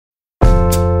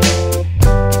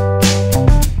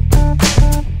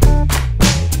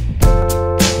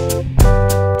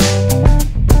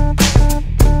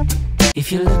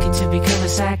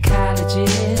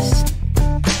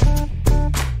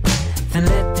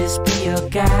just be your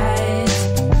guide.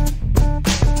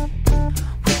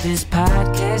 With this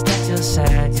podcast at your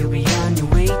side, you'll be on your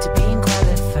way to being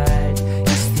qualified.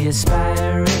 It's the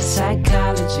Aspiring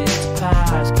Psychologist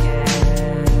podcast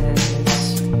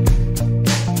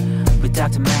with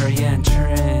Dr. Marianne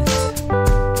Trent.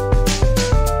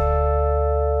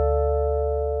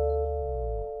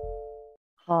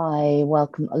 Hi,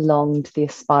 welcome along to the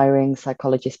Aspiring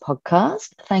Psychologist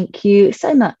podcast. Thank you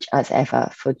so much, as ever,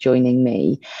 for joining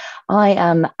me. I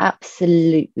am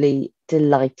absolutely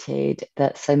delighted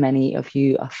that so many of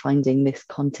you are finding this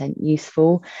content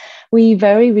useful. We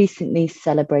very recently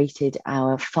celebrated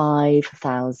our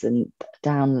 5,000th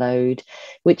download,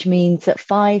 which means that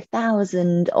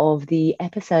 5,000 of the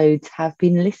episodes have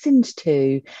been listened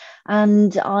to,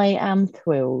 and I am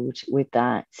thrilled with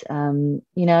that.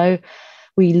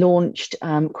 We launched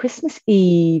Christmas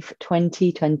Eve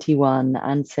 2021,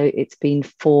 and so it's been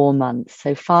 4 months.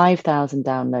 So 5,000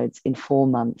 downloads in 4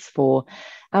 months for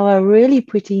our really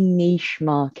pretty niche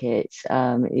market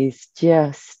is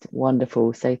just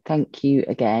wonderful. So thank you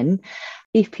again.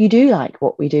 If you do like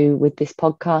what we do with this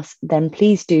podcast, then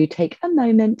please do take a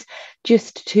moment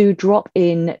just to drop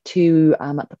in to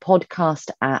the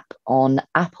podcast app on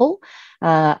Apple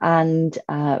and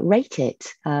rate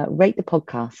it, rate the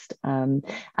podcast.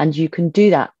 And you can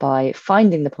do that by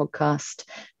finding the podcast,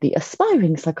 the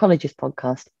Aspiring Psychologist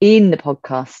podcast, in the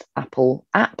podcast Apple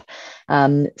app,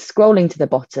 scrolling to the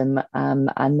bottom,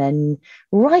 and then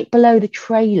right below the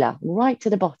trailer, right to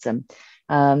the bottom,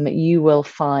 you will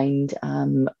find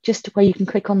just where you can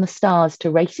click on the stars to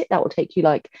rate it. That will take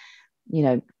you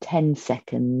 10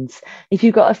 seconds. If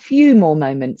you've got a few more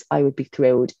moments, I would be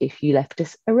thrilled if you left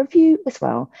us a review as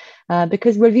well,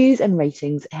 because reviews and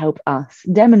ratings help us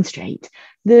demonstrate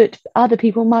that other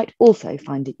people might also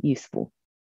find it useful.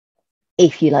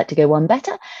 If you'd like to go one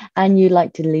better and you'd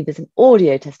like to leave us an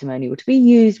audio testimonial to be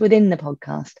used within the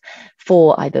podcast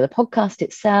for either the podcast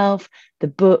itself, the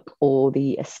book, or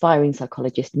the Aspiring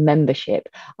Psychologist membership,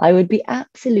 I would be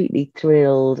absolutely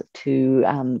thrilled to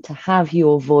have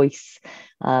your voice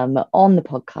on the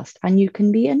podcast. And you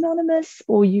can be anonymous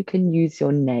or you can use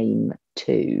your name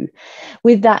too.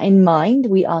 With that in mind,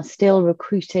 we are still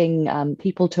recruiting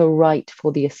people to write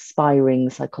for the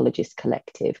Aspiring Psychologist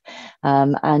Collective.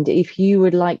 And if you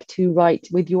would like to write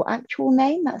with your actual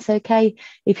name, that's okay.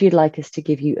 If you'd like us to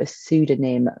give you a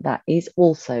pseudonym, that is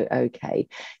also okay.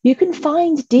 You can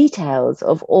find details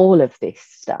of all of this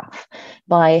stuff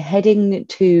by heading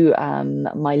to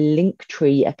my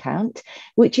Linktree account,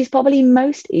 which is probably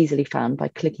most easily found by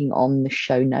clicking on the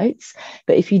show notes.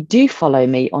 But if you do follow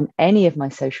me on any of my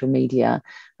social media,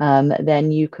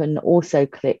 then you can also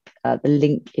click the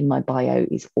link in my bio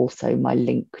is also my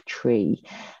Linktree.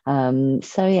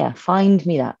 So yeah, find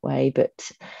me that way,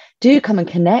 but do come and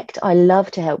connect. I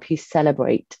love to help you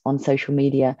celebrate on social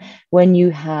media when you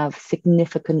have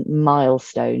significant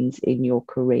milestones in your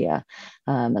career,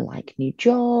 like new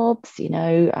jobs,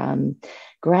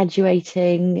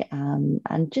 graduating,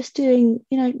 and just doing,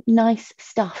 nice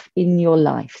stuff in your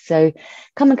life. So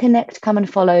come and connect, come and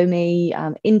follow me,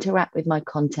 interact with my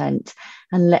content,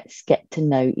 and let's get to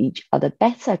know each other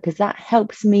better, because that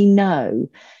helps me know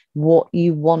what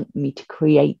you want me to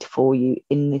create for you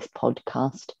in this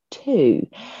podcast too.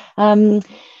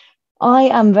 I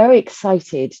am very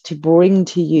excited to bring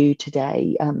to you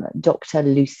today Dr.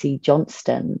 Lucy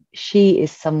Johnstone. She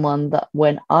is someone that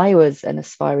when I was an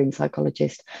aspiring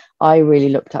psychologist, I really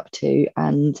looked up to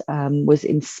and was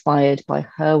inspired by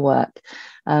her work.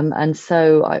 And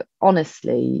so I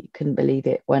honestly couldn't believe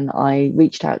it when I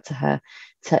reached out to her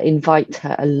to invite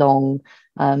her along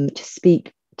to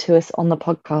speak to us on the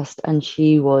podcast, and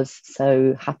she was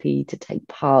so happy to take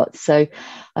part. So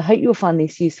I hope you'll find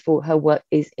this useful. Her work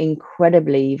is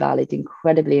incredibly valid,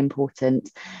 incredibly important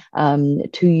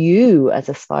to you as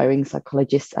aspiring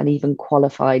psychologists and even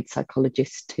qualified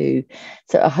psychologists too.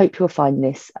 So I hope you'll find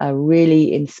this a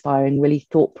really inspiring, really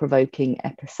thought-provoking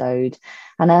episode.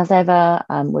 And as ever,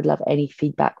 would love any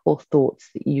feedback or thoughts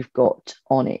that you've got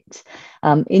on it.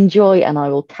 Enjoy, and I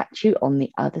will catch you on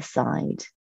the other side.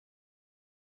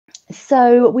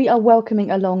 So we are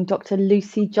welcoming along Dr.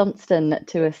 Lucy Johnstone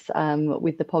to us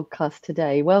with the podcast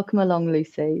today. Welcome along,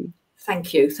 Lucy.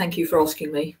 Thank you. Thank you for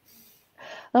asking me.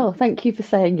 Oh, thank you for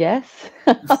saying yes.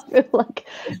 I feel like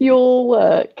your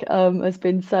work has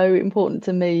been so important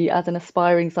to me as an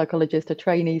aspiring psychologist, a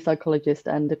trainee psychologist,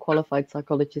 and a qualified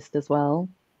psychologist as well.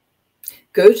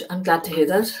 Good. I'm glad to hear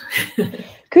that.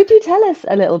 Could you tell us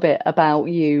a little bit about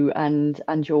you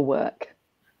and your work?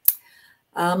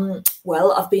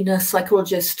 Well, I've been a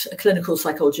psychologist, a clinical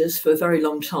psychologist for a very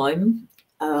long time.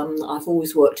 I've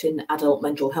always worked in adult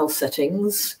mental health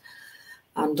settings,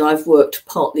 and I've worked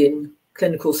partly in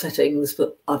clinical settings,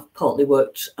 but I've partly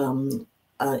worked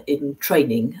in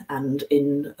training, and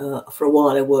for a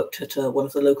while I worked at one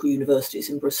of the local universities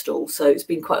in Bristol. So it's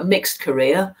been quite a mixed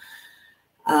career.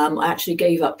 I actually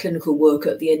gave up clinical work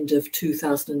at the end of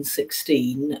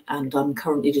 2016, and I'm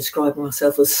currently describing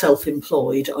myself as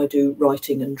self-employed. I do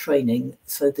writing and training.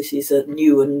 So this is a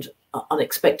new and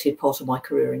unexpected part of my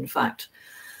career, in fact.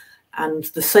 And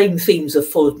the same themes have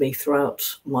followed me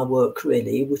throughout my work,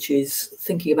 really, which is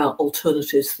thinking about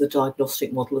alternatives to the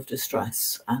diagnostic model of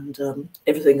distress. And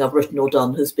everything I've written or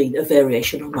done has been a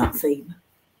variation on that theme.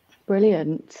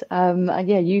 Brilliant. And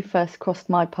yeah, you first crossed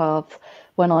my path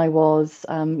when I was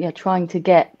trying to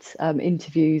get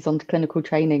interviews onto clinical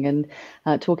training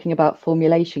and talking about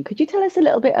formulation. Could you tell us a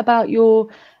little bit about yours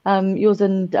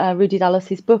and Rudy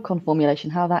Dallos's book on formulation,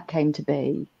 how that came to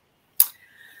be?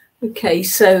 Okay,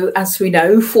 so as we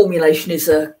know, formulation is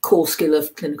a core skill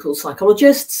of clinical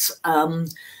psychologists,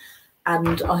 and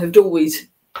I have always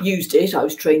used it. I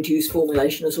was trained to use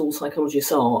formulation, as all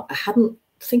psychologists are.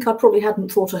 I probably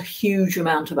hadn't thought a huge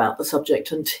amount about the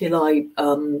subject until I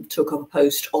took up a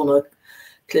post on a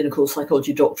clinical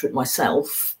psychology doctorate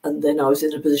myself, and then I was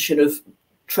in a position of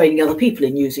training other people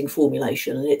in using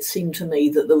formulation, and it seemed to me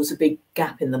that there was a big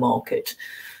gap in the market.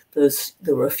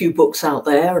 There were a few books out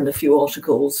there and a few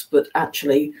articles, but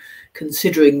actually,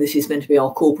 considering this is meant to be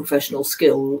our core professional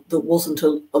skill, there wasn't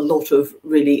a lot of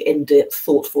really in-depth,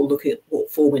 thoughtful look at what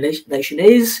formulation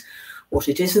is, what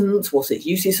it isn't, what its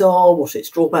uses are, what its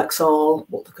drawbacks are,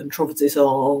 what the controversies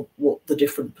are, what the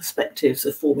different perspectives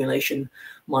of formulation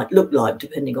might look like,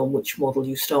 depending on which model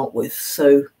you start with.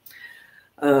 So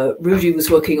Rudy was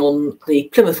working on the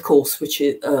Plymouth course, which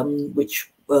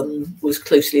was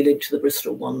closely linked to the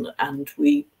Bristol one, and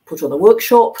we put on a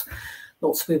workshop.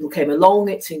 Lots of people came along.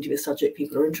 It seemed to be a subject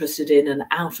people are interested in, and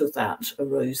out of that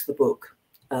arose the book,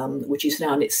 which is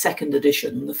now in its second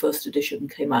edition. The first edition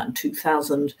came out in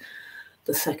 2000.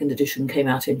 The second edition came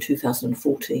out in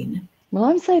 2014. Well,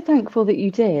 I'm so thankful that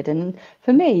you did, and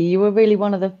for me, you were really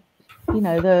one of the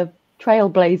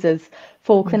trailblazers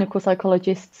for clinical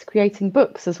psychologists creating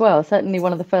books as well. Certainly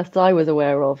one of the first I was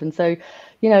aware of, and so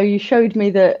you showed me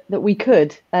that we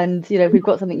could, and we've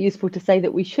got something useful to say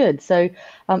that we should. So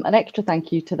an extra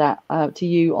thank you to that to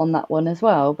you on that one as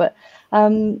well. But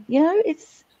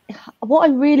it's what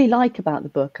I really like about the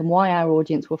book, and why our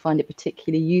audience will find it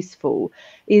particularly useful,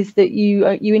 is that you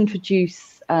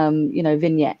introduce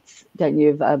vignettes, don't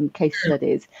you, of case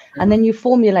studies, and then you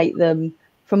formulate them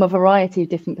from a variety of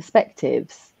different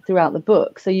perspectives throughout the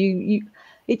book. So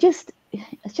it's just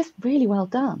really well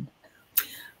done.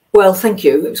 Well, thank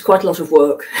you. It was quite a lot of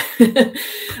work.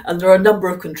 And there are a number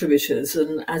of contributors.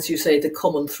 And as you say, the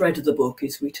common thread of the book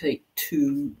is we take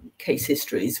two case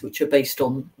histories which are based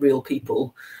on real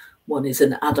people. One is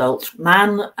an adult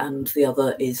man and the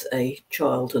other is a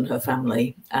child and her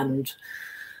family. And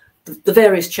the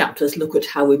various chapters look at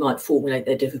how we might formulate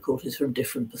their difficulties from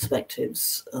different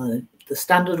perspectives. The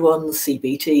standard ones,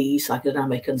 CBT,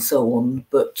 psychodynamic, and so on,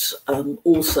 but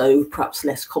also perhaps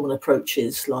less common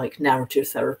approaches like narrative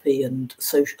therapy and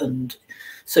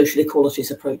social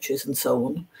equalities approaches and so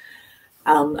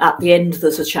on. At the end,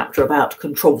 there's a chapter about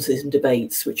controversies and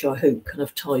debates, which I hope kind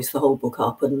of ties the whole book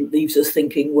up and leaves us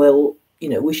thinking, well,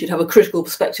 we should have a critical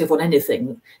perspective on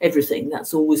everything.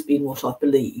 That's always been what I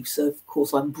believe. So, of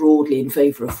course, I'm broadly in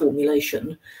favour of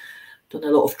formulation. Done a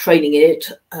lot of training in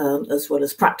it, as well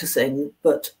as practicing,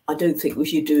 but I don't think we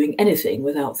should be doing anything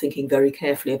without thinking very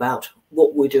carefully about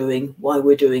what we're doing, why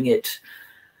we're doing it,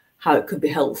 how it could be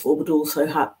helpful, but also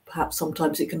how perhaps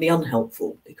sometimes it can be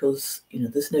unhelpful, because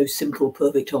there's no simple,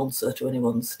 perfect answer to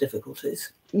anyone's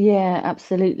difficulties. Yeah,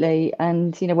 absolutely.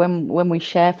 And when we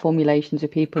share formulations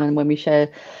with people, and when we share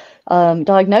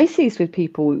diagnoses with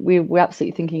people, we're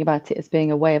absolutely thinking about it as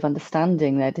being a way of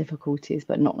understanding their difficulties,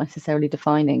 but not necessarily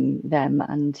defining them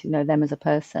and them as a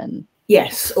person.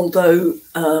 Yes, although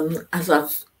as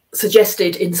I've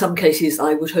suggested, in some cases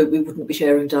I would hope we wouldn't be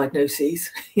sharing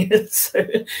diagnoses.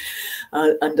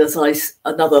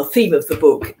 Another theme of the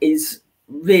book is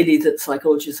really that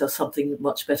psychologists have something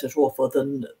much better to offer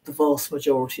than the vast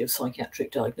majority of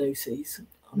psychiatric diagnoses.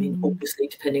 I mean, obviously,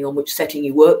 depending on which setting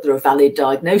you work, there are valid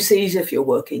diagnoses. If you're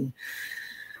working,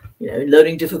 in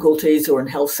learning difficulties or in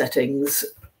health settings,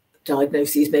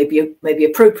 diagnoses may be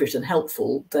appropriate and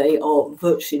helpful. They are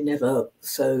virtually never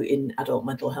so in adult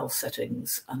mental health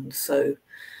settings. And so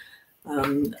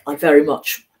I very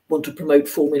much want to promote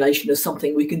formulation as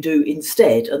something we can do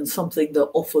instead, and something that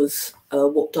offers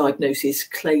what Diagnosis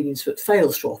claims but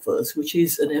fails to offer us, which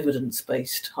is an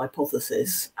evidence-based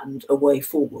hypothesis and a way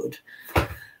forward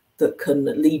that can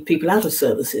lead people out of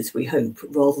services, we hope,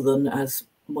 rather than, as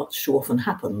much too often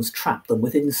happens, trap them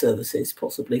within services,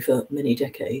 possibly for many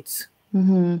decades.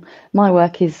 My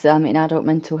work is in adult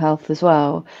mental health as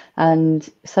well, and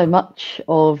so much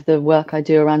of the work I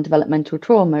do around developmental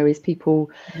trauma is people,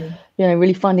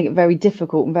 really finding it very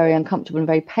difficult and very uncomfortable and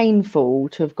very painful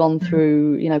to have gone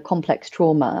through, complex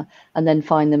trauma and then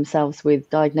find themselves with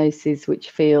diagnoses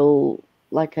which feel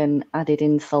like an added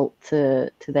insult to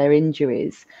their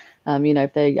injuries.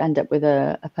 If they end up with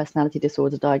a personality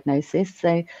disorder diagnosis,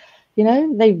 they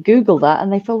Google that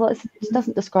and they feel like it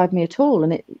doesn't describe me at all.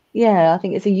 And I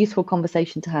think it's a useful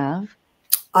conversation to have.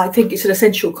 I think it's an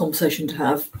essential conversation to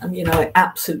have. And, I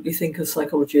absolutely think as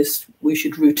psychologists, we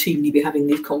should routinely be having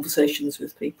these conversations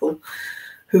with people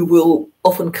who will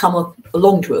often come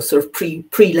along to us sort of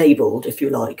pre-labelled, if you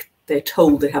like. They're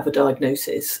told they have a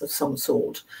diagnosis of some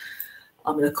sort.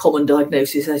 A common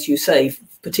diagnosis, as you say,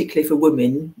 particularly for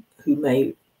women who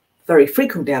may very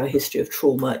frequently have a history of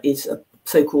trauma, is a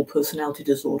so-called personality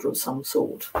disorder of some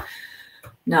sort.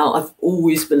 Now, I've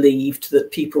always believed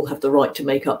that people have the right to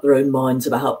make up their own minds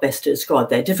about how best to describe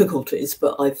their difficulties,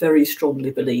 but I very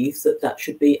strongly believe that that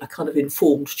should be a kind of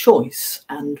informed choice,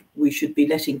 and we should be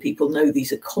letting people know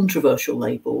these are controversial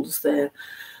labels. They're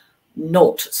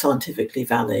not scientifically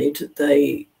valid.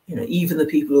 They, even the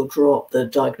people who draw up the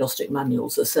diagnostic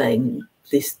manuals are saying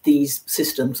these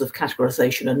systems of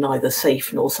categorization are neither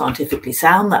safe nor scientifically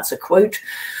sound. That's a quote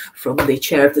from the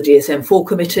chair of the DSM-4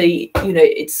 committee.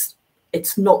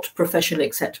 It's not professionally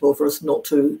acceptable for us not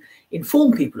to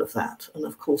inform people of that. And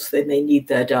of course, they may need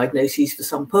their diagnoses for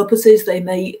some purposes. They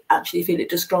may actually feel it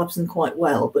describes them quite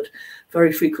well, but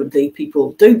very frequently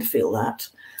people don't feel that.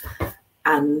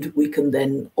 And we can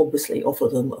then obviously offer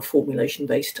them a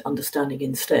formulation-based understanding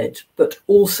instead, but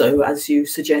also, as you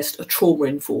suggest, a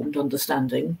trauma-informed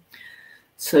understanding.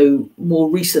 So more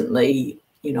recently,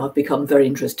 I've become very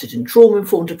interested in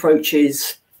trauma-informed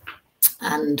approaches,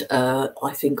 and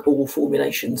I think all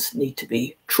formulations need to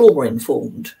be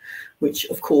trauma-informed, which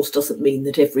of course doesn't mean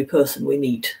that every person we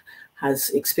meet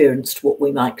has experienced what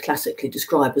we might classically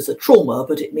describe as a trauma,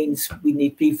 but it means we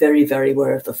need to be very, very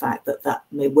aware of the fact that that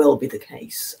may well be the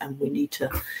case, and we need to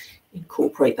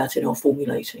incorporate that in our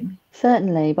formulating.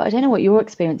 Certainly, but I don't know what your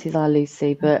experiences are,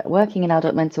 Lucy, but working in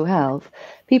adult mental health,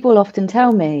 people often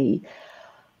tell me,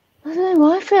 I don't know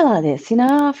why I feel like this,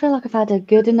 I feel like I've had a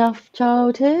good enough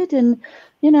childhood and,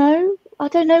 I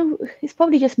don't know, it's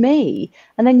probably just me.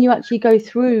 And then you actually go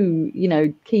through,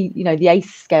 the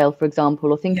ACE scale, for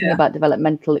example, or thinking about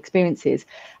developmental experiences,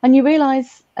 and you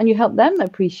realise and you help them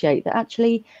appreciate that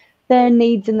actually their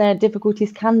needs and their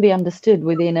difficulties can be understood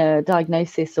within a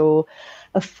diagnosis or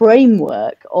a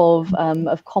framework of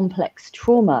complex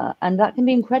trauma. And that can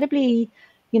be incredibly,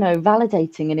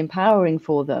 validating and empowering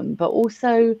for them, but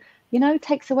also,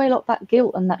 takes away a lot of that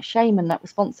guilt and that shame and that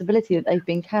responsibility that they've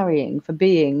been carrying for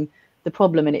being the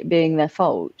problem and it being their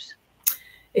fault.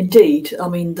 Indeed.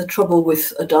 The trouble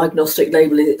with a diagnostic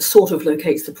label is it sort of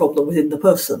locates the problem within the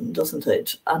person, doesn't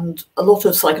it? And a lot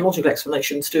of psychological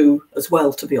explanations do as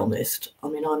well, to be honest.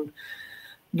 I'm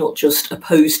not just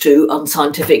opposed to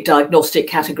unscientific diagnostic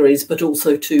categories, but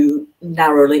also to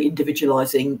narrowly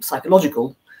individualizing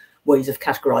psychological ways of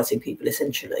categorizing people,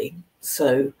 essentially.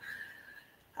 So,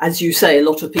 as you say, a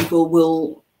lot of people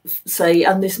will say,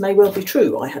 and this may well be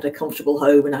true, I had a comfortable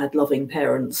home and I had loving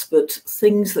parents, but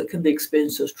things that can be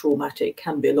experienced as traumatic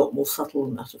can be a lot more subtle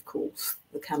than that, of course.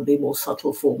 There can be more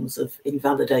subtle forms of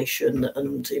invalidation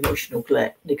and emotional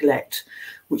neglect,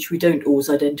 which we don't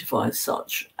always identify as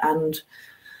such. And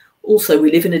also,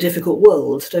 we live in a difficult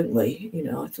world, don't we?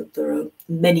 I think there are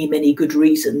many, many good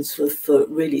reasons for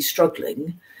really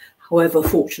struggling, however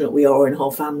fortunate we are in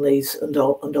our families and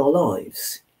our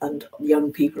lives. And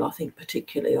young people, I think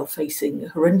particularly, are facing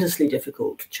horrendously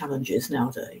difficult challenges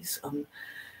nowadays. I'm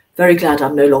very glad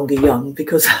I'm no longer young,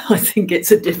 because I think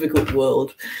it's a difficult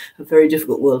world, a very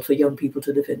difficult world for young people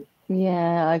to live in.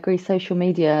 Yeah, I agree. Social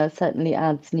media certainly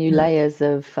adds new layers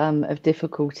of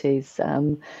difficulties.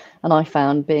 And I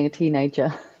found being a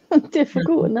teenager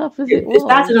difficult enough as it was. It's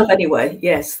bad enough anyway.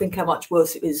 Yes, think how much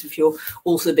worse it is if you're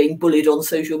also being bullied on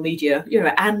social media,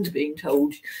 and being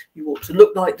told you ought to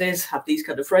look like this, have these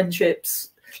kind of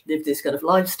friendships, live this kind of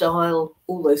lifestyle,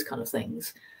 all those kind of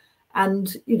things.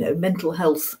 And, mental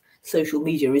health social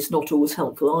media is not always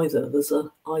helpful either. There's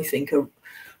I think, a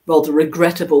rather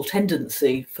regrettable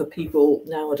tendency for people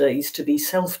nowadays to be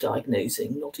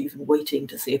self-diagnosing, not even waiting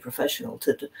to see a professional,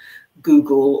 to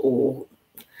Google or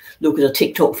look at a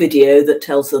TikTok video that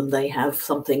tells them they have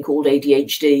something called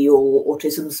ADHD or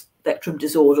autism spectrum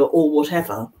disorder or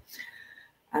whatever,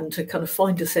 and to kind of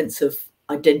find a sense of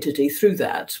identity through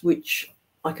that, which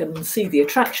I can see the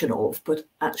attraction of, but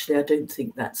actually I don't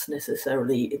think that's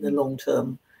necessarily in the long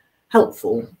term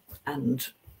helpful. And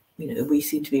we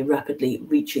seem to be rapidly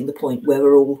reaching the point where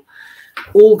we're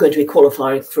all going to be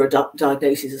qualifying for a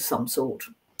diagnosis of some sort.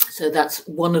 So that's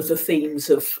one of the themes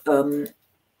of the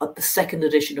second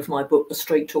edition of my book, A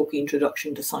Straight Talking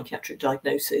Introduction to Psychiatric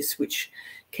Diagnosis, which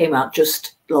came out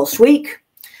just last week.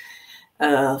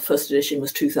 First edition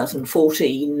was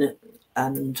 2014,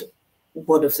 and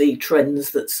one of the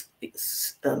trends that's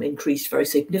increased very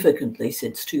significantly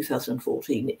since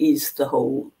 2014 is the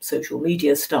whole social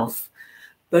media stuff,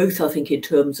 both I think in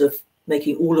terms of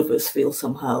making all of us feel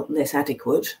somehow less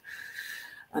adequate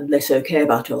and less okay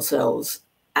about ourselves,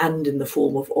 and in the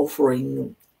form of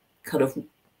offering kind of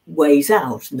ways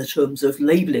out in the terms of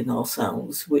labelling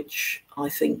ourselves, which I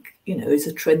think, is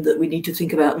a trend that we need to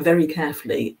think about very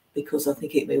carefully, because I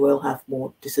think it may well have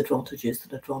more disadvantages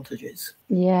than advantages.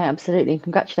 Yeah, absolutely.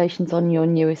 Congratulations on your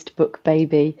newest book,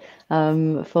 Baby,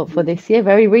 for this year,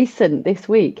 very recent this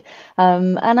week.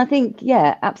 And I think,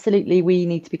 yeah, absolutely, we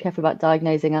need to be careful about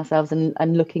diagnosing ourselves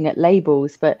and looking at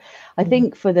labels. But I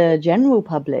think for the general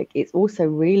public, it's also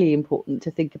really important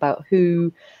to think about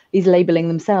who is labelling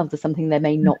themselves as something they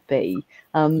may not be.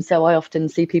 So I often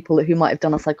see people who might have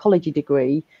done a psychology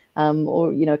degree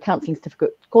or a counselling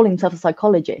certificate calling themselves a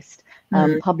psychologist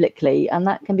publicly, and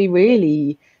that can be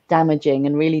really damaging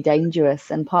and really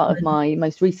dangerous. And part of my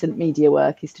most recent media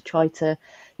work is to try to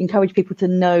encourage people to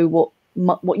know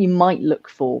what you might look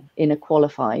for in a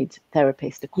qualified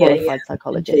therapist, a qualified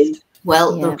psychologist. Indeed.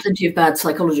 Well, there are plenty of bad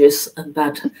psychologists and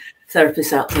bad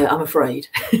therapists out there, I'm afraid.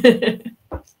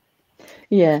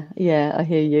 Yeah, I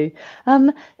hear you.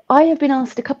 I have been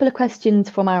asked a couple of questions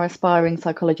from our aspiring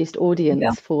psychologist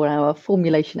audience for our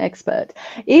formulation expert.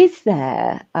 Is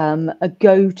there a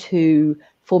go-to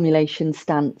formulation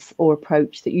stance or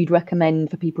approach that you'd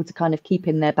recommend for people to kind of keep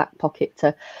in their back pocket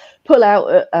to pull out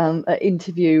at an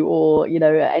interview or,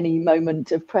 at any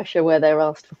moment of pressure where they're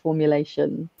asked for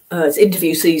formulation? It's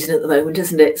interview season at the moment,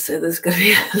 isn't it? So there's going to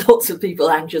be lots of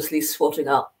people anxiously swatting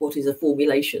up what is a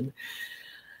formulation.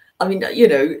 I mean,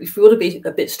 if we want to be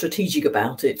a bit strategic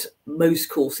about it, most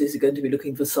courses are going to be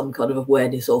looking for some kind of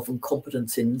awareness of and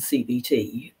competence in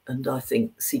CBT. And I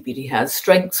think CBT has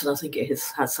strengths and I think it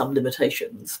has some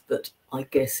limitations. But I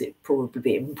guess it probably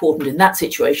be important in that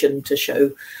situation to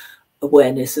show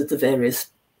awareness of the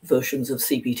various versions of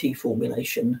CBT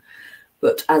formulation.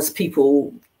 But as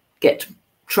people get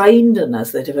trained and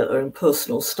as they develop their own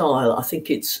personal style, I think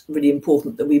it's really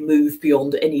important that we move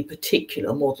beyond any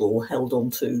particular model held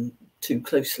on to too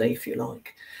closely, if you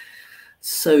like.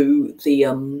 So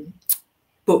the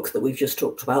book that we've just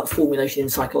talked about, Formulation in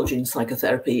Psychology and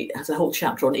Psychotherapy, has a whole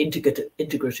chapter on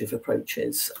integrative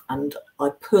approaches. And I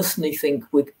personally think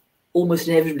we're almost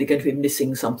inevitably going to be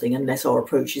missing something unless our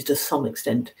approach is to some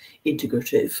extent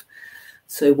integrative.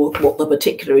 So what the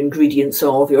particular ingredients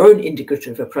are of your own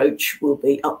integrative approach will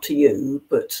be up to you.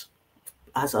 But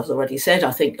as I've already said,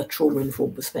 I think a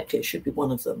trauma-informed perspective should be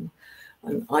one of them.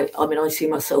 And I mean, I see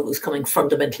myself as coming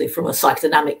fundamentally from a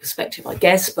psychodynamic perspective, I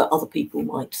guess, but other people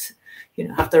might,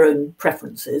 have their own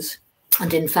preferences.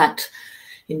 And in fact,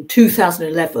 in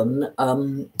 2011,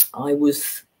 I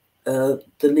was the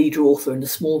lead author in a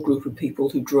small group of people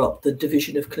who drew up the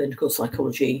Division of Clinical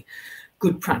Psychology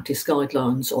Good Practice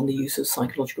Guidelines on the use of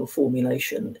psychological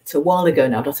formulation. It's a while ago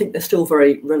now, but I think they're still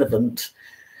very relevant.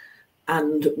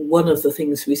 And one of the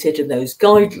things we said in those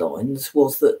guidelines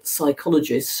was that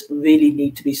psychologists really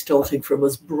need to be starting from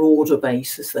as broad a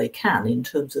base as they can in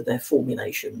terms of their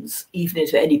formulations. Even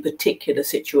if any particular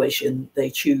situation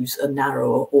they choose a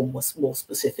narrower or more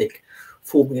specific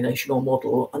formulation or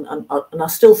model. And I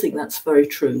still think that's very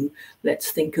true.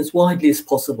 Let's think as widely as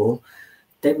possible.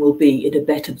 Then we'll be in a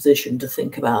better position to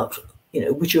think about,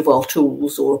 which of our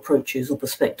tools or approaches or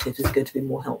perspectives is going to be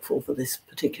more helpful for this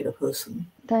particular person.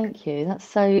 Thank you. That's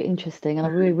so interesting.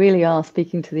 And we really are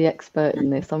speaking to the expert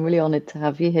in this. I'm really honoured to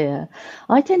have you here.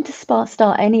 I tend to start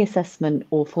any assessment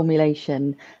or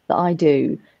formulation that I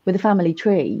do with a family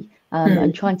tree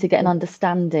and trying to get an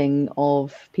understanding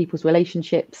of people's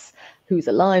relationships, who's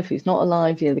alive, who's not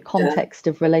alive, the context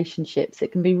of relationships.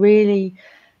 It can be really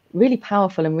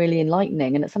powerful and really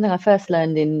enlightening, and it's something I first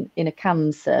learned in a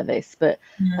CAMS service, but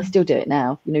I still do it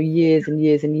now, years and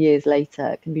years and years later.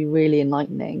 It can be really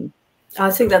enlightening.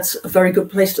 I think that's a very good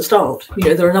place to start. You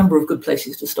know, there are a number of good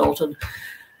places to start, and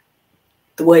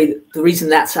the reason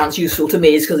that sounds useful to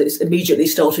me is because it's immediately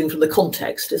starting from the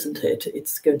context, isn't it?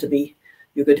 It's going to be,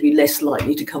 you're going to be less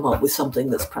likely to come up with something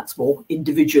that's perhaps more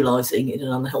individualizing in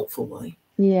an unhelpful way.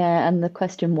 Yeah, and the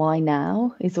question why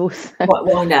now is also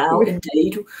why now,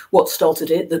 indeed. What started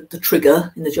it? The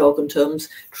trigger, in the jargon terms,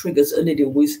 triggers are nearly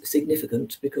always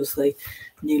significant because they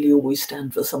nearly always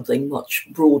stand for something much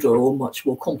broader or much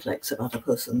more complex about a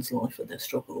person's life and their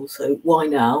struggles. So why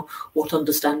now? What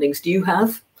understandings do you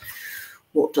have?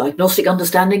 What diagnostic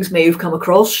understandings may you've come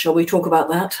across? Shall we talk about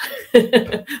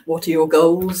that? What are your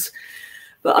goals?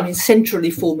 But I mean,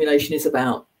 centrally, formulation is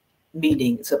about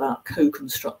meaning. It's about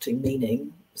co-constructing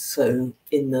meaning. So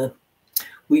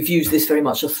we've used this very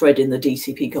much a thread in the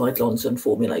DCP guidelines on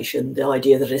formulation, the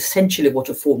idea that essentially what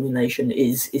a formulation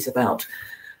is about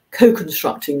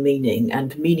co-constructing meaning,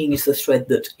 and meaning is the thread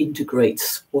that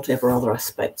integrates whatever other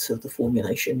aspects of the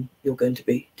formulation you're going to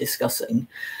be discussing,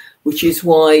 which is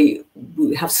why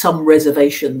we have some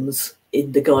reservations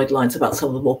in the guidelines about some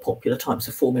of the more popular types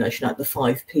of formulation, like the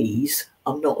 5 Ps.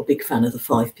 I'm not a big fan of the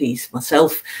 5 Ps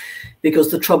myself,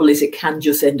 because the trouble is it can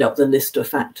just end up the list of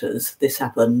factors. This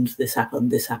happened, this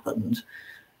happened, this happened.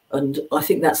 And I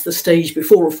think that's the stage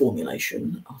before a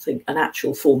formulation. I think an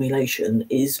actual formulation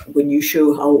is when you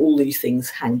show how all these things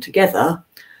hang together,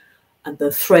 and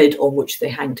the thread on which they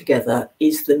hang together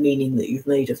is the meaning that you've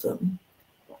made of them.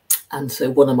 And so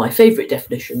one of my favourite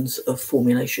definitions of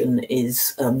formulation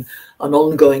is an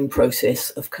ongoing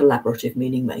process of collaborative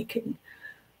meaning making,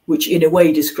 which in a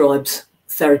way describes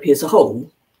therapy as a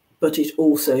whole, but it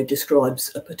also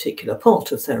describes a particular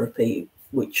part of therapy,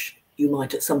 which you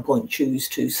might at some point choose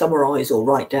to summarise or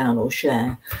write down or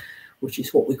share, which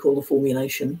is what we call a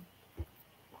formulation.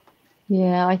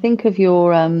 Yeah, I think of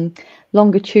your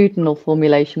longitudinal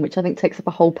formulation, which I think takes up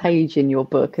a whole page in your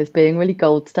book, as being really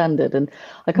gold standard. And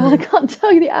I can't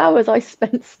tell you the hours I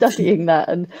spent studying that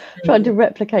and trying to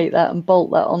replicate that and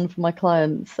bolt that on for my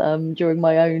clients during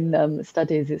my own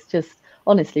studies. It's just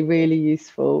honestly really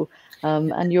useful.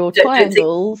 And your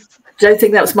triangles. Don't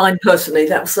think that was mine personally.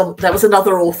 That was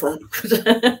another author.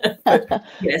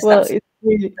 Yes, well,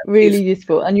 it's really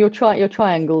useful. And your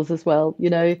triangles as well. You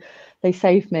know, they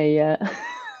save me a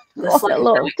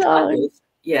lot of time.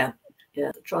 Yeah,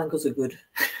 the triangles are good.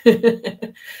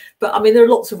 But I mean, there are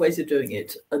lots of ways of doing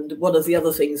it. And one of the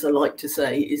other things I like to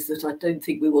say is that I don't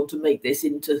think we want to make this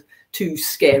into too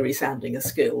scary sounding a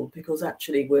skill, because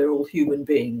actually we're all human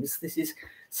beings. This is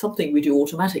something we do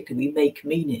automatically. We make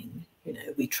meaning. You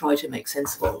know, we try to make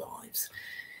sense of our lives.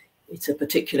 It's a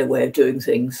particular way of doing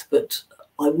things, but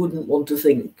I wouldn't want to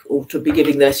think or to be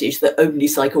giving the message that only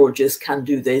psychologists can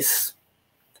do this.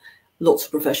 Lots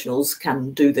of professionals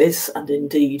can do this, and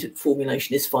indeed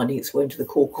formulation is finding its way into the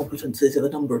core competencies of a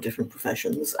number of different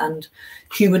professions, and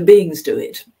human beings do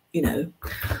it. You know,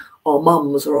 our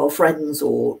mums or our friends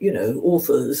or, you know,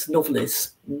 authors,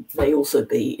 novelists may also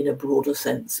be, in a broader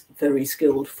sense, very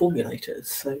skilled formulators.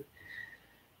 So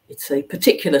it's a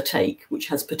particular take which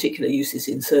has particular uses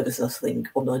in service, I think,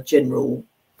 on a general,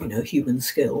 you know, human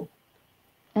skill.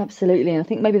 Absolutely, and I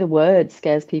think maybe the word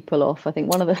scares people off. I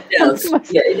think one of the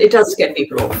it does scare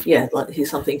people off. Yeah, like here's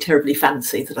something terribly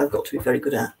fancy that I've got to be very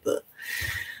good at. But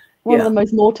one of the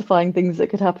most mortifying things that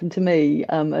could happen to me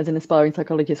as an aspiring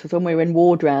psychologist was when we were in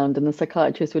ward round, and the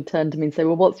psychiatrist would turn to me and say,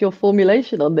 "Well, what's your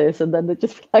formulation on this?" And then there'd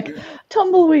just be like a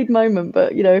tumbleweed moment.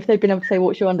 But you know, if they'd been able to say,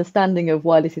 "What's your understanding of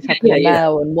why this is happening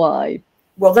now and why?"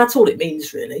 Well, that's all it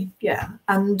means, really. Yeah,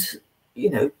 and you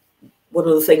know, one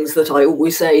of the things that I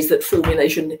always say is that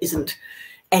formulation isn't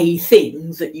a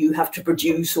thing that you have to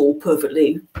produce or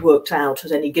perfectly worked out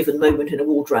at any given moment in a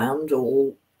ward round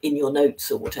or in your notes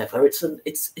or whatever.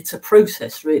 It's a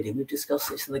process, really. We've discussed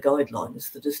this in the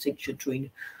guidelines, the distinction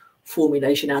between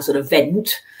formulation as an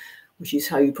event, which is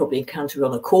how you probably encounter it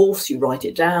on a course. You write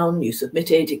it down, you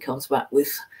submit it, it comes back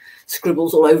with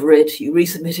scribbles all over it, you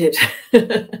resubmit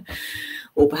it.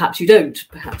 Or perhaps you don't.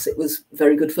 Perhaps it was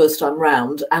very good first time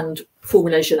round. And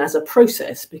formulation as a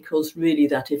process, because really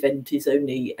that event is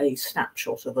only a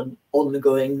snapshot of an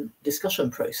ongoing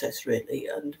discussion process, really,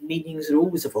 and meanings are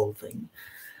always evolving.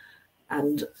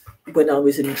 And when I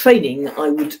was in training, I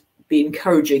would be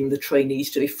encouraging the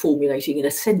trainees to be formulating in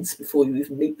a sense before you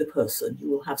even meet the person. You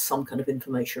will have some kind of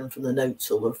information from the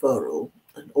notes or the referral,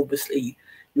 and obviously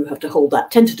you have to hold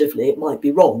that tentatively. It might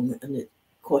be wrong, and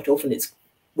quite often it's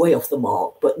way off the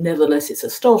mark, but nevertheless it's a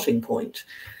starting point,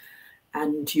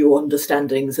 and your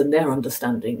understandings and their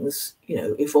understandings, you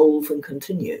know, evolve and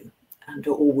continue and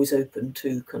are always open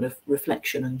to kind of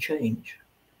reflection and change.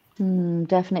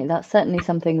 Definitely. That's certainly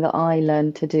something that I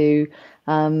learned to do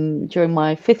during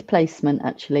my 5th placement,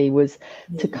 actually, was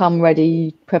to come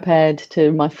ready, prepared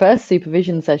to my first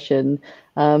supervision session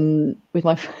with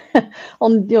my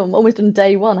on almost on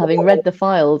day one, having read the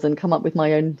files and come up with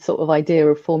my own sort of idea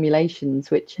of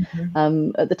formulations, which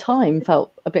at the time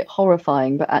felt a bit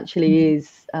horrifying, but actually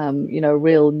is a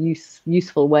real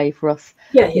useful way for us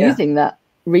using that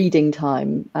reading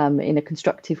time in a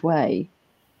constructive way.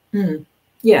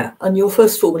 Yeah, and your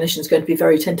first formulation is going to be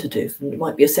very tentative, and it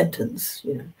might be a sentence.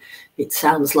 It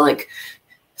sounds like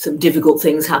some difficult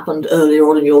things happened earlier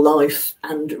on in your life,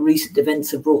 and recent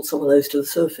events have brought some of those to the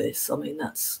surface. I mean,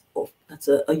 that's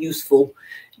a useful,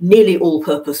 nearly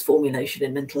all-purpose formulation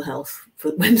in mental health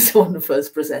for when someone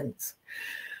first presents.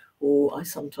 Or I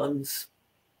sometimes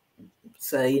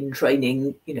say in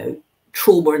training,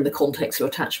 trauma in the context of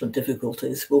attachment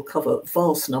difficulties will cover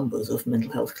vast numbers of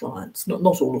mental health clients, not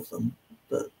all of them.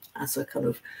 But as a kind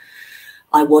of,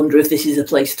 I wonder if this is a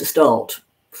place to start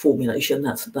formulation,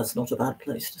 that's not a bad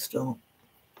place to start.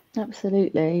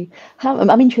 Absolutely.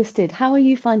 I'm interested, how are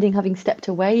you finding having stepped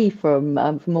away from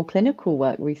more clinical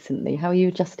work recently? How are you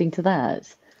adjusting to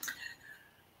that?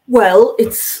 Well,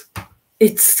 it's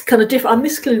kind of different. I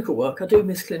miss clinical work. I do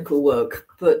miss clinical work,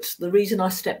 but the reason I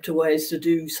stepped away is to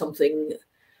do something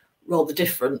rather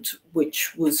different,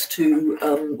 which was to,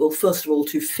 well, first of all,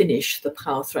 to finish the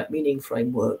Power Threat Meaning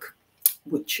Framework,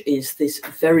 which is this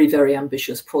very, very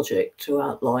ambitious project to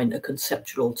outline a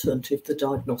conceptual alternative to the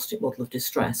diagnostic model of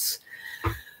distress.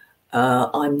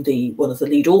 I'm one of the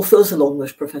lead authors, along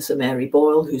with Professor Mary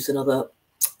Boyle, who's another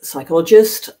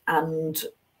psychologist, and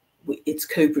it's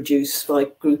co-produced by a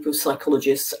group of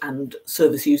psychologists and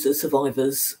service user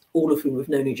survivors, all of whom have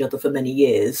known each other for many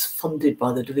years, funded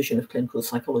by the Division of Clinical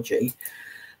Psychology.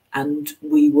 And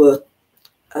we were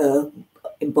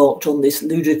embarked on this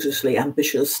ludicrously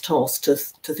ambitious task to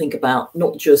think about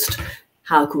not just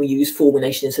how can we use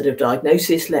formulation instead of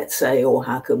diagnosis, let's say, or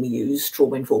how can we use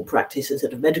trauma-informed practice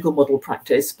instead of medical model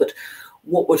practice, but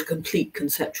what would a complete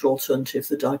conceptual alternative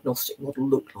to the diagnostic model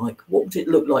look like? What would it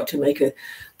look like to make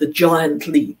the giant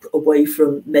leap away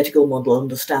from medical model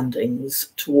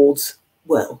understandings towards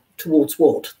what?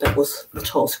 That was the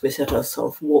task we set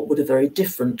ourselves. What would a very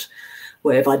different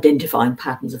way of identifying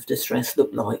patterns of distress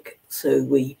look like? So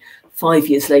 5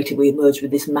 years later, we emerged with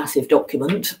this massive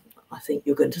document. I think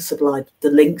you're going to supply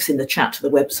the links in the chat to the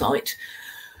website.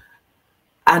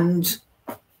 And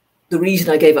the reason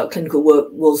I gave up clinical work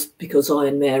was because I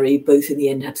and Mary both in the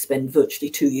end had to spend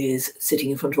virtually 2 years sitting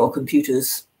in front of our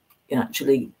computers,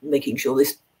 actually making sure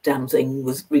this damn thing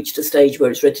was reached a stage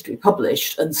where it's ready to be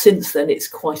published. And since then, it's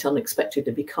quite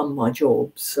unexpectedly become my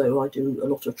job. So I do a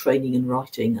lot of training and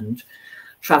writing and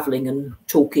traveling and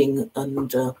talking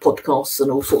and podcasts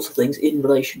and all sorts of things in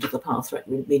relation to the Power Threat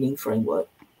Meaning Framework.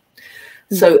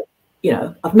 So,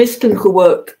 I've missed clinical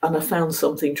work and I found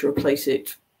something to replace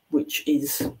it, which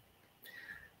is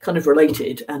kind of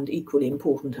related and equally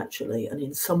important, actually. And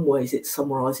in some ways, it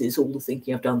summarises all the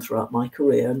thinking I've done throughout my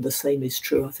career. And the same is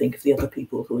true, I think, of the other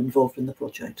people who are involved in the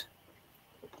project.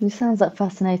 It sounds like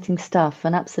fascinating stuff,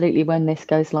 and absolutely when this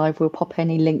goes live, we'll pop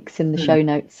any links in the show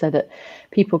notes so that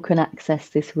people can access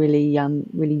this really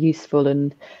useful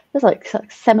and there's like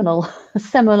seminal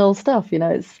stuff.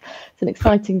 It's an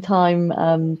exciting time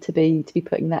to be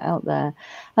putting that out there.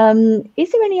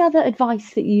 Is there any other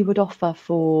advice that you would offer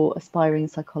for aspiring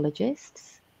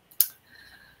psychologists?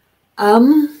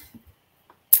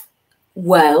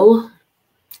 Well,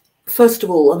 first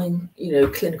of all, I mean,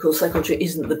 clinical psychology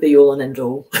isn't the be-all and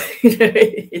end-all.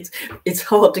 It's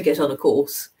hard to get on a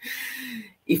course.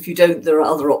 If you don't, there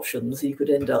are other options. You could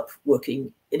end up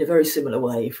working in a very similar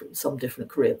way from some different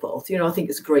career path. I think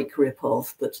it's a great career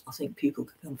path, but I think people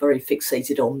become very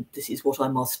fixated on this is what I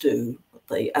must do.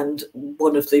 And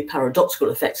one of the paradoxical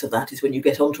effects of that is when you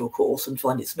get onto a course and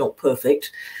find it's not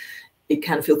perfect, it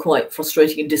can feel quite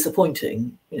frustrating and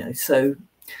disappointing. So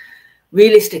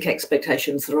realistic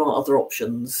expectations, there are other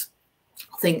options.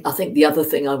 I think the other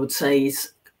thing I would say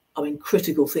is,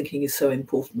 critical thinking is so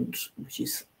important, which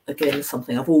is, again,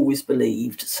 something I've always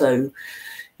believed. So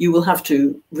you will have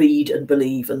to read and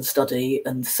believe and study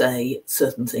and say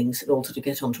certain things in order to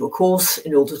get onto a course,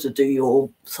 in order to do your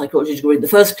psychology degree in the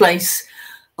first place.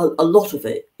 A lot of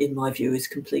it, in my view, is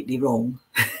completely wrong.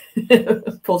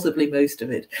 Possibly most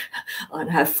of it. I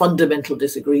have fundamental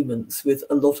disagreements with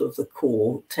a lot of the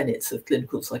core tenets of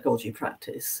clinical psychology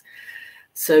practice.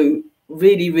 So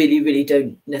really, really, really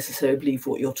don't necessarily believe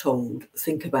what you're told.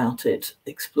 Think about it,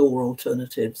 explore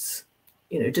alternatives,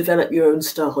 develop your own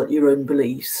style, your own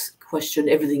beliefs, question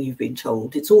everything you've been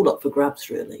told. It's all up for grabs,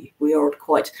 really. We are at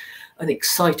quite an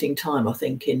exciting time, I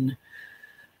think, in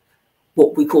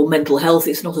what we call mental health.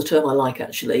 It's not a term I like,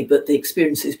 actually, but the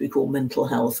experiences we call mental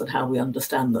health and how we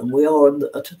understand them. We are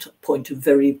at a point of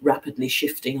very rapidly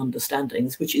shifting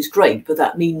understandings, which is great, but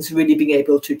that means really being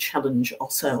able to challenge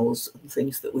ourselves and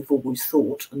things that we've always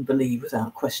thought and believe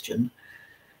without question.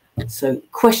 So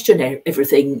question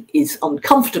everything is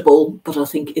uncomfortable, but I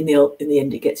think in the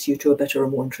end it gets you to a better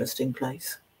and more interesting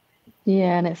place.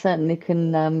 Yeah, and it certainly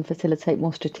can facilitate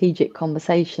more strategic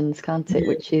conversations, can't it?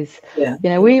 Which is, you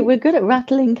know, we're good at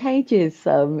rattling cages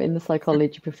in the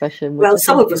psychology profession. Well,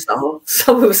 some of us are.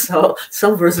 Some of us are.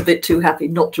 Some of us are a bit too happy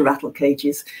not to rattle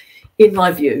cages, in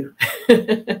my view.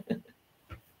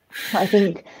 I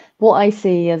think what I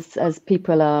see as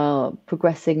people are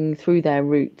progressing through their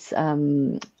routes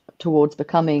towards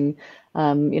becoming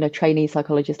you know, trainee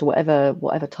psychologist or whatever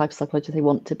type of psychologist they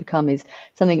want to become, is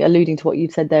something alluding to what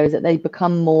you've said there, is that they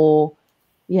become more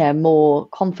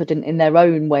confident in their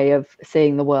own way of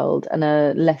seeing the world, and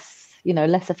are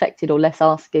less affected or less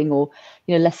asking, or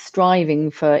less striving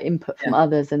for input from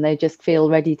others, and they just feel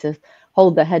ready to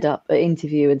hold their head up at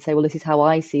interview and say, well, this is how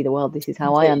I see the world, this is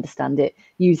how I understand it,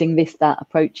 using that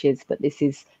approaches, but this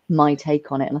is my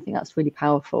take on it. And I think that's really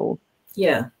powerful.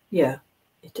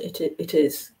 It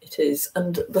is,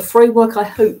 and the framework, I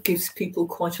hope, gives people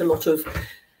quite a lot of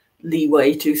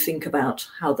leeway to think about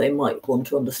how they might want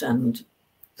to understand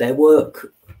their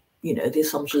work, the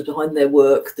assumptions behind their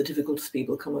work, the difficulties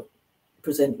people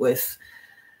present with,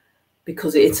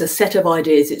 because it's a set of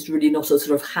ideas. It's really not a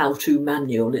sort of how-to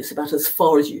manual. It's about as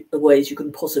far away as you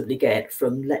can possibly get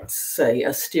from, let's say, a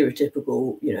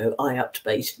stereotypical,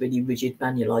 IAPT-based, really rigid,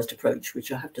 manualized approach,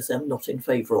 which I have to say I'm not in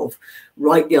favour of.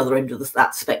 Right the other end of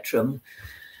that spectrum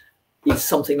is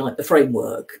something like the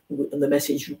framework, and the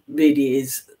message really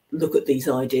is, look at these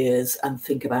ideas and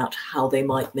think about how they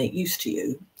might make use to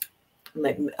you,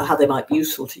 how they might be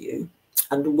useful to you.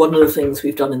 And one of the things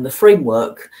we've done in the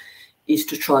framework is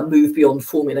to try and move beyond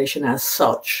formulation as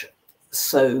such.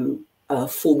 So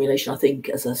formulation, I think,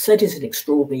 as I said, is an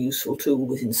extraordinarily useful tool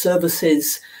within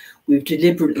services. We've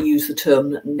deliberately used the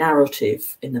term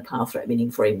narrative in the power, threat,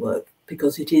 meaning framework,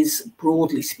 because it is,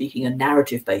 broadly speaking, a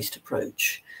narrative-based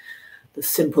approach. The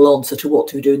simple answer to what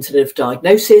to do instead of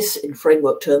diagnosis in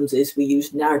framework terms is we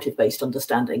use narrative-based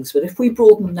understandings. But if we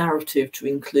broaden narrative to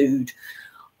include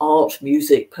art,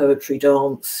 music, poetry,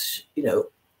 dance,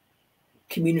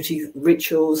 community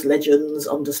rituals, legends,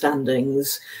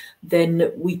 understandings,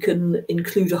 then we can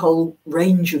include a whole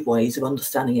range of ways of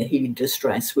understanding and healing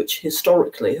distress, which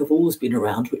historically have always been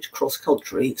around, which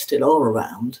cross-culturally still are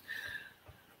around,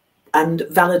 and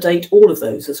validate all of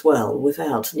those as well,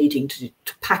 without needing to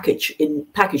package it in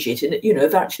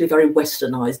actually a very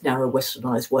westernized, narrow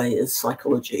westernized way as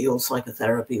psychology or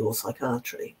psychotherapy or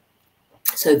psychiatry.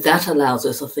 So that allows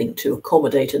us, I think, to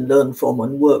accommodate and learn from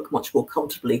and work much more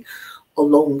comfortably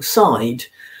alongside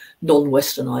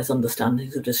non-westernized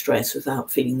understandings of distress, without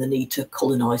feeling the need to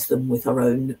colonize them with our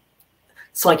own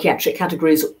psychiatric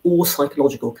categories or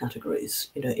psychological categories.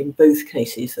 In both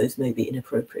cases, those may be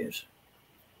inappropriate.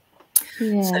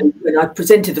 So when I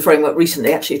presented the framework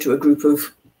recently, actually, to a group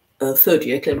of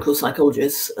third-year clinical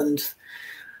psychologists and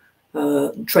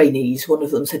trainees, one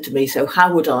of them said to me, so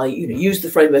how would I use the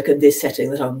framework in this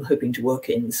setting that I'm hoping to work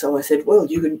in? So I said, well,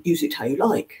 you can use it how you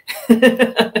like.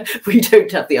 We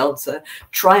don't have the answer.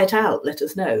 Try it out, let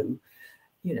us know,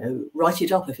 write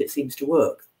it up if it seems to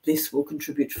work. This will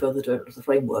contribute further to the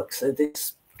framework. So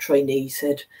this trainee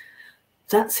said,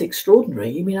 that's extraordinary.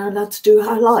 You mean I'm allowed to do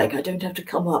how I like? I don't have to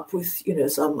come up with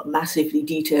some massively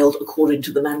detailed according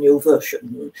to the manual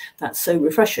version. That's so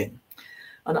refreshing.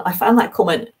 And I found that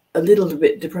comment a little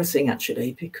bit depressing,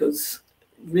 actually, because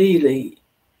really,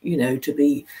 to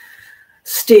be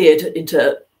steered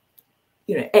into,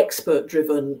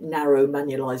 expert-driven, narrow,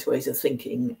 manualized ways of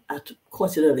thinking at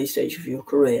quite an early stage of your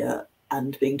career,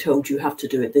 and being told you have to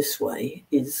do it this way,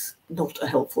 is not a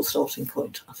helpful starting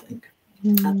point, I think.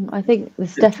 I think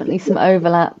there's definitely some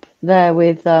overlap there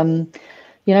with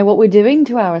what we're doing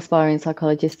to our aspiring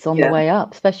psychologists on the way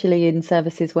up, especially in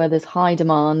services where there's high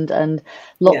demand and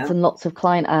lots and lots of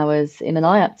client hours. In an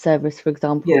IAPT service, for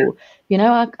example,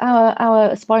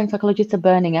 our aspiring psychologists are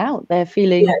burning out. They're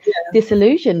feeling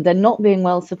disillusioned. They're not being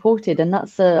well supported, and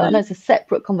that's I know it's a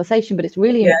separate conversation, but it's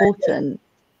really important.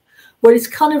 Well, it's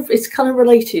kind of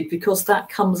related, because that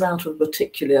comes out of a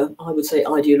particular, I would say,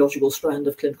 ideological strand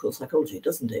of clinical psychology,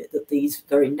 doesn't it? That these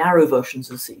very narrow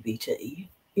versions of CBT,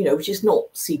 which is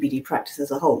not CBD practice as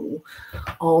a whole,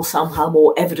 are somehow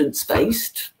more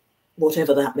evidence-based,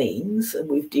 whatever that means, and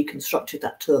we've deconstructed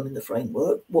that term in the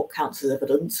framework. What counts as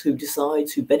evidence, who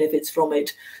decides, who benefits from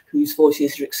it, whose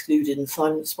voices are excluded and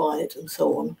silenced by it, and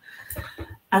so on.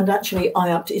 And actually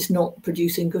IAPT is not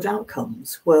producing good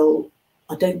outcomes. Well,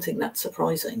 I don't think that's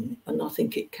surprising, and I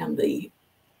think it can be,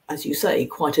 as you say,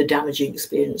 quite a damaging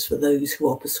experience for those who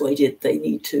are persuaded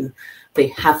they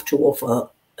have to offer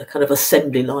a kind of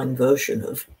assembly line version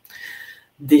of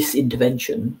this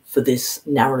intervention for this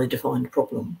narrowly defined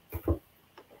problem.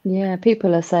 Yeah,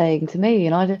 people are saying to me,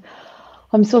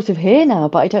 I'm sort of here now,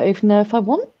 but I don't even know if I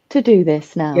want to do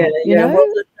this now. You know? Well,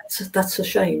 that's a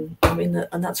shame. I mean,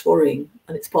 and that's worrying,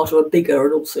 and it's part of a bigger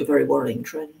and also very worrying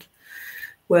trend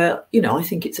where, I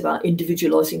think it's about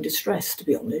individualising distress, to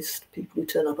be honest. People who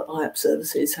turn up at IAPT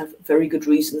services have very good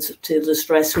reasons to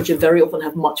distress, which very often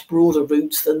have much broader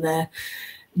roots than their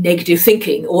negative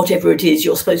thinking or whatever it is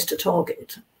you're supposed to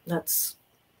target. That's,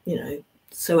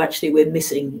 so actually we're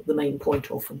missing the main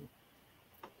point often.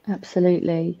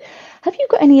 Absolutely. Have you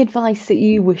got any advice that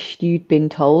you wished you'd been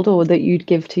told or that you'd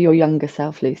give to your younger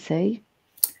self, Lucy?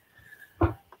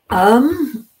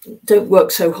 Don't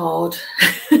work so hard.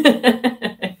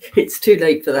 It's too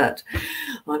late for that.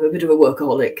 I'm a bit of a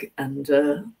workaholic, and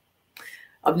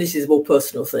this is a more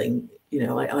personal thing.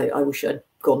 I wish I'd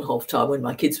gone half time when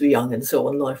my kids were young and so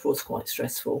on. Life was quite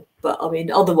stressful. But I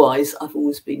mean, otherwise, I've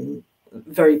always been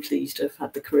very pleased to have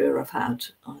had the career I've had.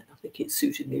 I think it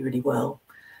suited me really well.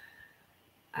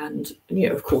 And,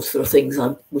 of course, there are things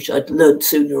I wish I'd learned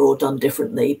sooner or done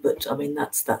differently. But I mean,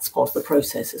 that's part of the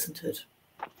process, isn't it?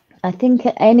 I think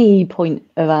at any point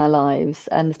of our lives,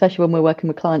 and especially when we're working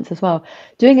with clients as well,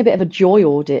 doing a bit of a joy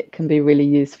audit can be really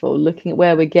useful, looking at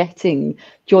where we're getting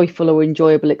joyful or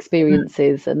enjoyable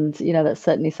experiences. And, that's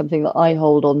certainly something that I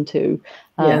hold on to.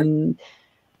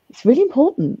 It's really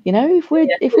important, if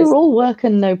we're all work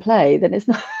and no play, then it's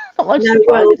not much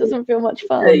fun. It doesn't feel much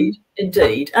fun.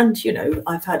 Indeed. And,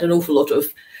 I've had an awful lot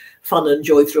of fun and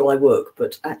joy through my work,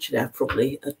 but actually I've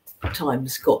probably at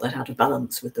times got that out of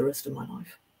balance with the rest of my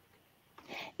life.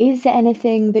 Is there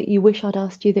anything that you wish I'd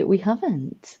asked you that we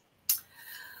haven't?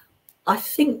 I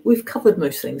think we've covered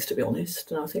most things, to be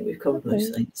honest. And I think we've covered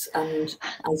most things. And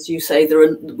as you say,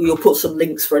 we'll put some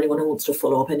links for anyone who wants to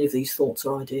follow up any of these thoughts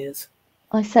or ideas.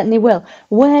 I certainly will.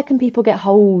 Where can people get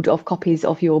hold of copies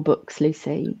of your books,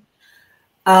 Lucy?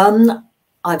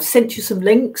 I've sent you some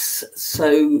links.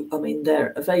 So, I mean,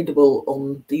 they're available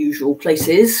on the usual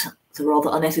places, the rather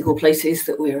unethical places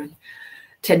that we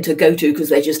tend to go to because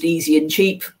they're just easy and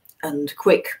cheap and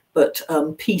quick. But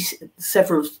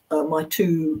several of my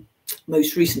two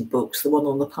most recent books, the one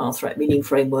on the Power Threat Meaning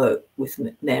Framework with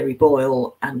Mary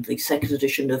Boyle and the second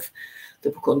edition of the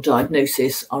book on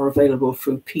Diagnosis, are available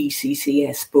through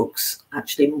PCCS Books,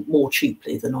 actually more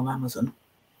cheaply than on Amazon.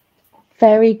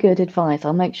 Very good advice.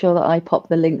 I'll make sure that I pop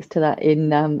the links to that in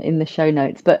the show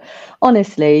notes. But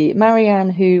honestly, Marianne,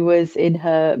 who was in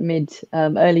her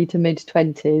early to mid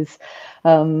 20s,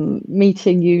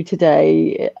 meeting you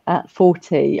today at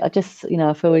 40, I just,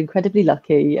 I feel incredibly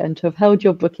lucky, and to have held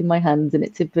your book in my hands and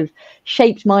it to have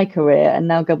shaped my career and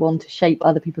now go on to shape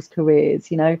other people's careers.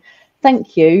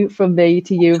 Thank you from me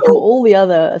to you and from all the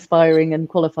other aspiring and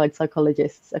qualified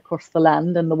psychologists across the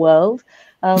land and the world.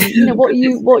 What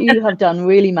you have done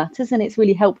really matters, and it's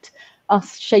really helped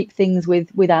us shape things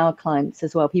with our clients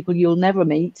as well. People you'll never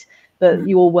meet, but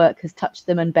your work has touched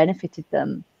them and benefited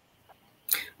them.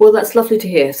 Well, that's lovely to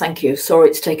hear. Thank you. Sorry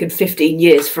it's taken 15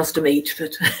 years for us to meet,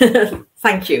 but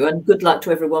thank you, and good luck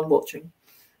to everyone watching.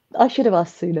 I should have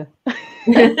asked sooner.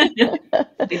 Maybe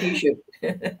you should.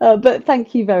 But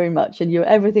thank you very much, and you're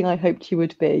everything I hoped you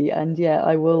would be. And yeah,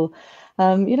 I will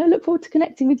look forward to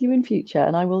connecting with you in future,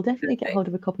 and I will definitely get hold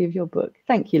of a copy of your book.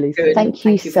 Thank you, Lucy. Good. Thank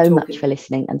you so much for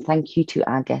listening, and thank you to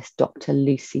our guest, Dr.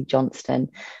 Lucy Johnstone,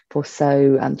 for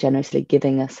so generously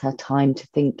giving us her time to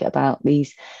think about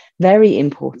these very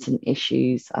important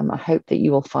issues. I hope that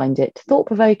you will find it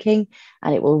thought-provoking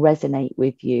and it will resonate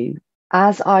with you.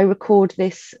 As I record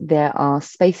this, there are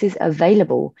spaces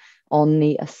available on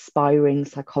the Aspiring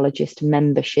Psychologist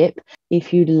membership.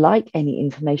 If you'd like any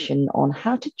information on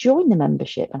how to join the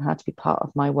membership and how to be part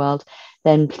of my world,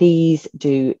 then please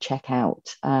do check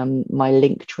out my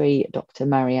link tree, Dr.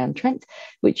 Marianne Trent,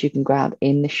 which you can grab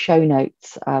in the show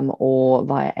notes or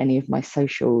via any of my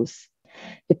socials.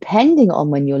 depending on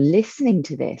when you're listening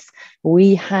to this,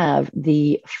 we have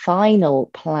the final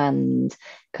planned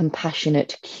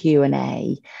compassionate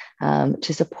Q&A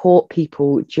to support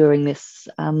people during this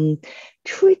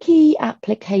tricky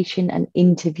application and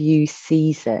interview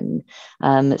season.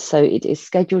 So it is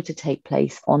scheduled to take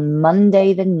place on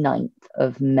Monday, the 9th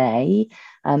of May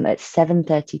at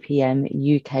 7:30 p.m.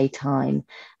 UK time.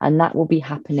 And that will be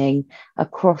happening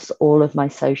across all of my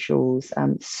socials,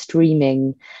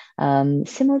 streaming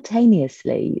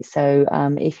simultaneously. So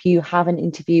if you have an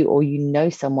interview or you know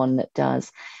someone that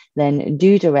does, then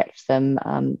do direct them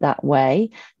that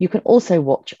way. You can also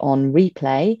watch on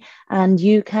replay, and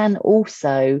you can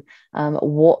also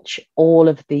watch all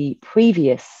of the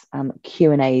previous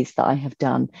Q&As that I have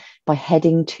done by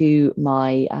heading to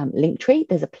my Linktree.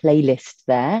 There's a playlist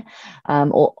there,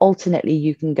 or alternately,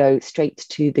 you can go straight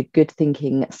to the Good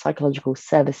Thinking Psychological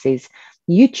Services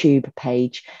YouTube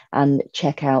page and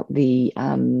check out the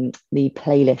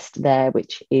playlist there,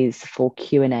 which is for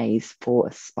Q&As for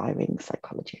aspiring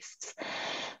psychologists.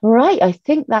 Right, I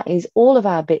think that is all of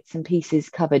our bits and pieces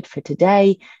covered for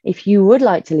today. If you would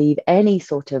like to leave any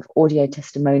sort of audio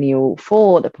testimonial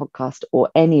for the podcast or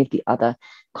any of the other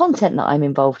content that I'm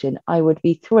involved in, I would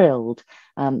be thrilled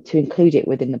to include it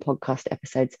within the podcast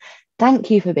episodes. Thank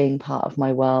you for being part of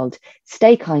my world.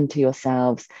 Stay kind to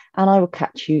yourselves, and I will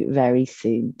catch you very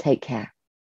soon. Take care.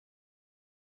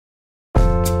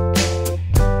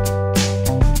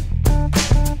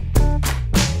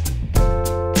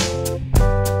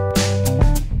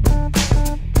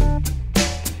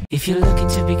 If you're looking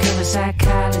to become a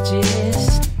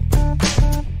psychologist,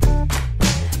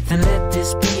 then let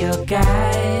this be your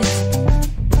guide.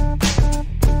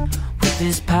 With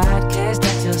this podcast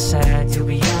at your side, you'll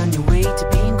be on your way to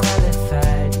being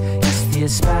qualified. It's the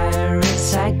Aspiring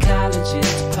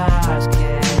Psychologist podcast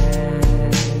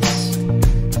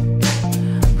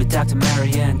with Dr.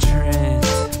 Marianne Trent.